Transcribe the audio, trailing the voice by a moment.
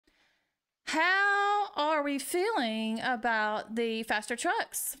How are we feeling about the faster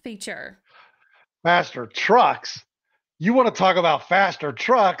trucks feature? Faster trucks. You want to talk about faster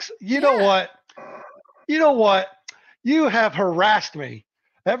trucks? You know Yeah. what? You know what? You have harassed me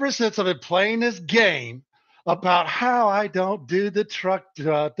ever since I've been playing this game about how I don't do the truck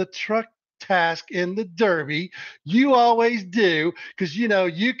task in the derby. You always do because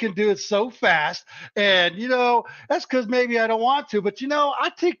you can do it so fast, and that's because maybe I don't want to. But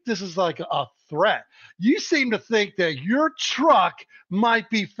I think this is like a threat. You seem to think that your truck might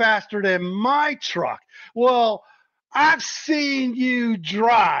be faster than my truck. Well, I've seen you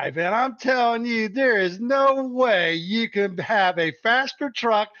drive, and I'm telling you, there is no way you can have a faster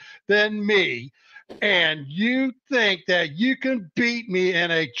truck than me. And you think that you can beat me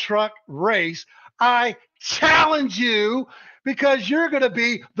in a truck race? I challenge you because you're going to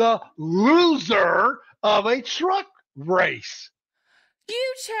be the loser of a truck race.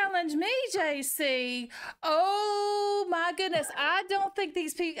 You challenge me, JC. Oh my goodness. I don't think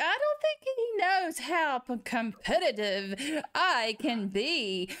he knows how competitive I can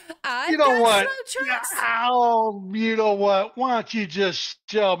be. You I've know got slow what? Yeah, trucks. oh, you know what? Why don't you just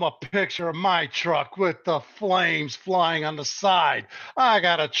show them a picture of my truck with the flames flying on the side? I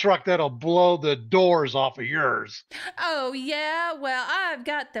got a truck that'll blow the doors off of yours. Oh, yeah. Well, I've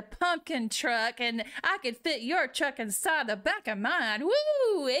got the pumpkin truck, and I could fit your truck inside the back of mine.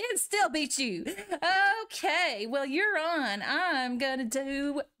 Woo! And still beat you. Okay. Well, you're on. I'm going to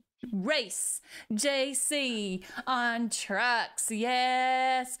do race JC on trucks.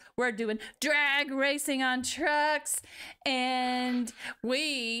 Yes, we're doing drag racing on trucks, and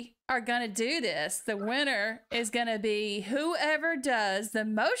we are gonna do this. The winner is gonna be whoever does the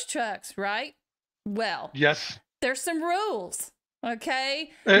most trucks, right? Well, Yes. there's some rules.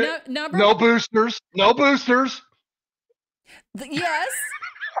 Okay. Eh, No, number no one, boosters. No boosters. yes,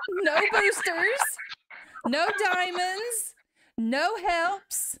 no boosters, no diamonds, no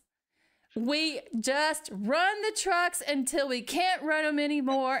helps. We just run the trucks until we can't run them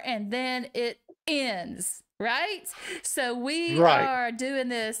anymore, and then it ends, right? So we Right. are doing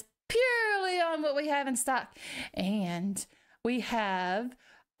this purely on what we have in stock. And we have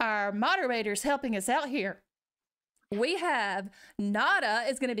our moderators helping us out here. We have Nada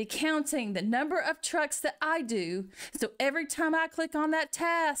is going to be counting the number of trucks that I do. So every time I click on that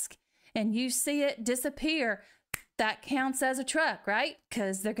task and you see it disappear, that counts as a truck, right?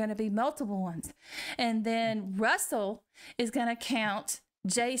 Because they're going to be multiple ones. And then Russell is going to count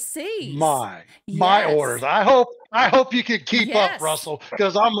JC's. My orders. Yes. I hope you can keep up, Yes. Russell,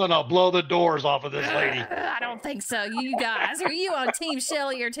 because I'm gonna blow the doors off of this lady. I don't think so. You guys, are you on Team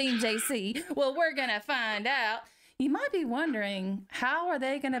Shelly or Team JC? Well, we're going to find out. You might be wondering, how are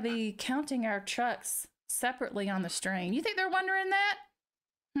they going to be counting our trucks separately on the stream? You think they're wondering that?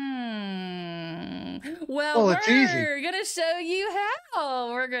 Well, Well, it's easy. we're gonna show you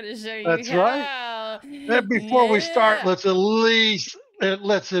how. We're gonna show you That's right. how. And before we start, Yeah.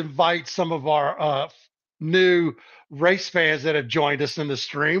 let's invite some of our new race fans that have joined us in the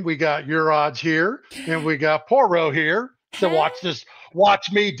stream. We got your odds here, and we got Poro here to Hey,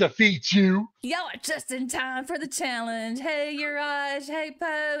 watch me defeat you. y'all are just in time for the challenge. Hey, Uraj. Hey,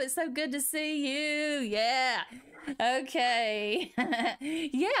 Poe. It's so good to see you. Yeah. Okay.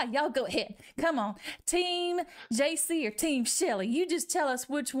 Yeah, y'all go ahead. Come on. Team JC or Team Shelly. You just tell us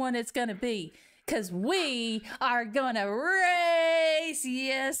which one it's going to be. Because we are going to race.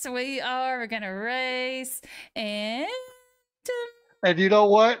 Yes, we are. We're going to race. And And you know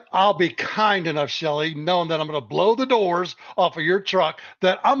what? I'll be kind enough, Shelly, knowing that I'm going to blow the doors off of your truck,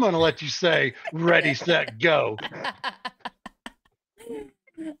 that I'm going to let you say, ready, set, go.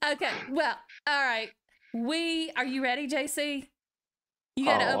 okay. Well, all right. Are you ready, JC? You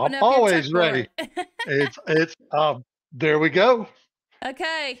got to Oh, open I'm up your always ready. checkboard. There we go.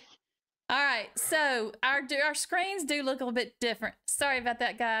 Okay. All right. So our screens do look a little bit different. Sorry about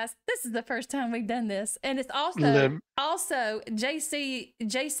that, guys. This is the first time we've done this, and it's also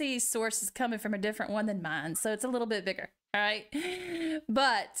JC's source is coming from a different one than mine, so it's a little bit bigger. All right.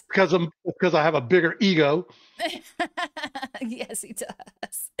 But because I have a bigger ego. yes, he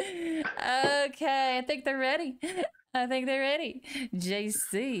does. Okay, I think they're ready.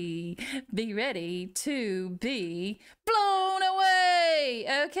 JC, be ready to be blown away.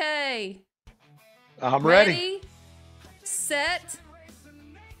 Okay. I'm ready. Ready, set,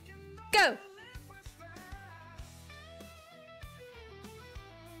 go.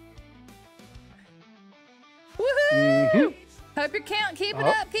 Woohoo! Hope you're keeping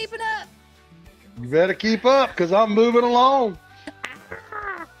up. You better keep up because I'm moving along.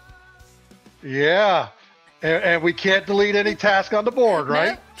 Yeah. And we can't delete any task on the board, right?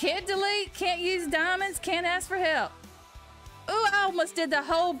 Nope. Can't delete, can't use diamonds, can't ask for help. Ooh, I almost did the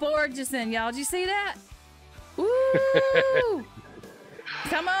whole board just then, y'all. Did you see that? Ooh.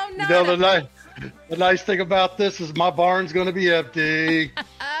 Come on, You know, Nana. the nice thing about this is my barn's going to be empty.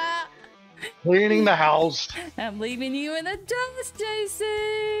 Cleaning the house. I'm leaving you in the dust,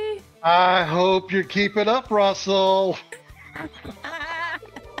 JC. I hope you're keeping up, Russell.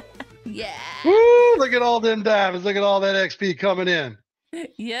 Yeah. Woo, look at all them diamonds. Look at all that XP coming in.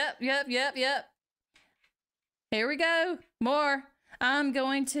 Yep. Here we go. More. I'm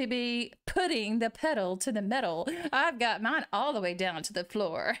going to be putting the pedal to the metal. I've got mine all the way down to the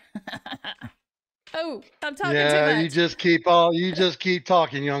floor. Oh, I'm talking too much. Yeah, you just keep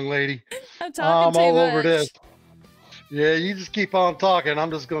talking, young lady. I'm talking too all much. over this. Yeah, you just keep on talking. I'm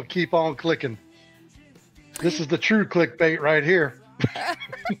just going to keep on clicking. This is the true clickbait right here.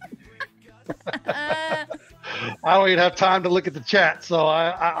 I don't even have time to look at the chat, so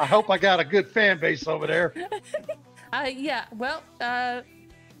I hope I got a good fan base over there. Yeah, well,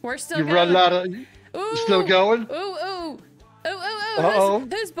 we're still You going. run out of. Ooh, You still going? Ooh. Uh-oh.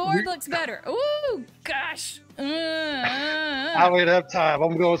 Whose board looks better? Ooh, gosh. I don't even have time.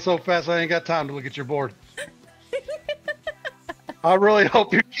 I'm going so fast I ain't got time to look at your board. I really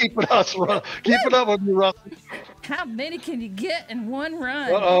hope you're keeping up with me, Russell. How many can you get in one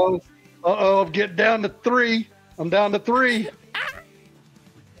run? I'm getting down to 3. I'm down to 3.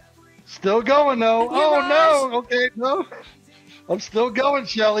 Still going though. Oh no. Okay, no. I'm still going,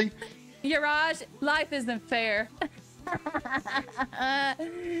 Shelly. Uraj, life isn't fair.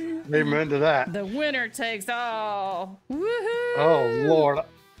 Amen to that. The winner takes all. Woohoo! Oh Lord.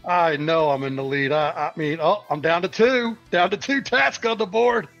 I know I'm in the lead. I mean, I'm down to 2. Down to 2 tasks on the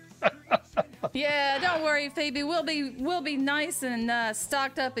board. Yeah, don't worry, Phoebe. We'll be nice and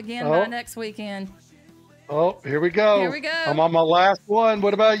stocked up again by next weekend. Oh, here we go. Here we go. I'm on my last one.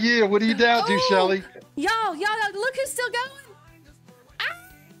 What about you? What are you down to, Shelly? Y'all, look who's still going.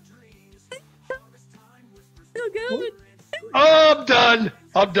 Still going. Oh,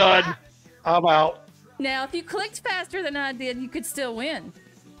 I'm done. I'm out. Now, if you clicked faster than I did, you could still win.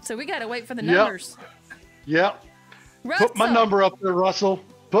 So we got to wait for the numbers. Yep. Russell. Put my number up there, Russell.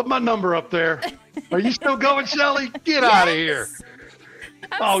 Put my number up there. Are you still going, Shelly? Get out of here.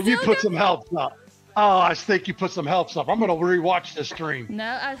 You put some helps up. Oh, I think you put some helps up. I'm going to rewatch this stream.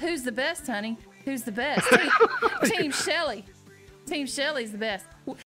 No, who's the best, honey? Who's the best? Team Shelly. Team Shelly's the best.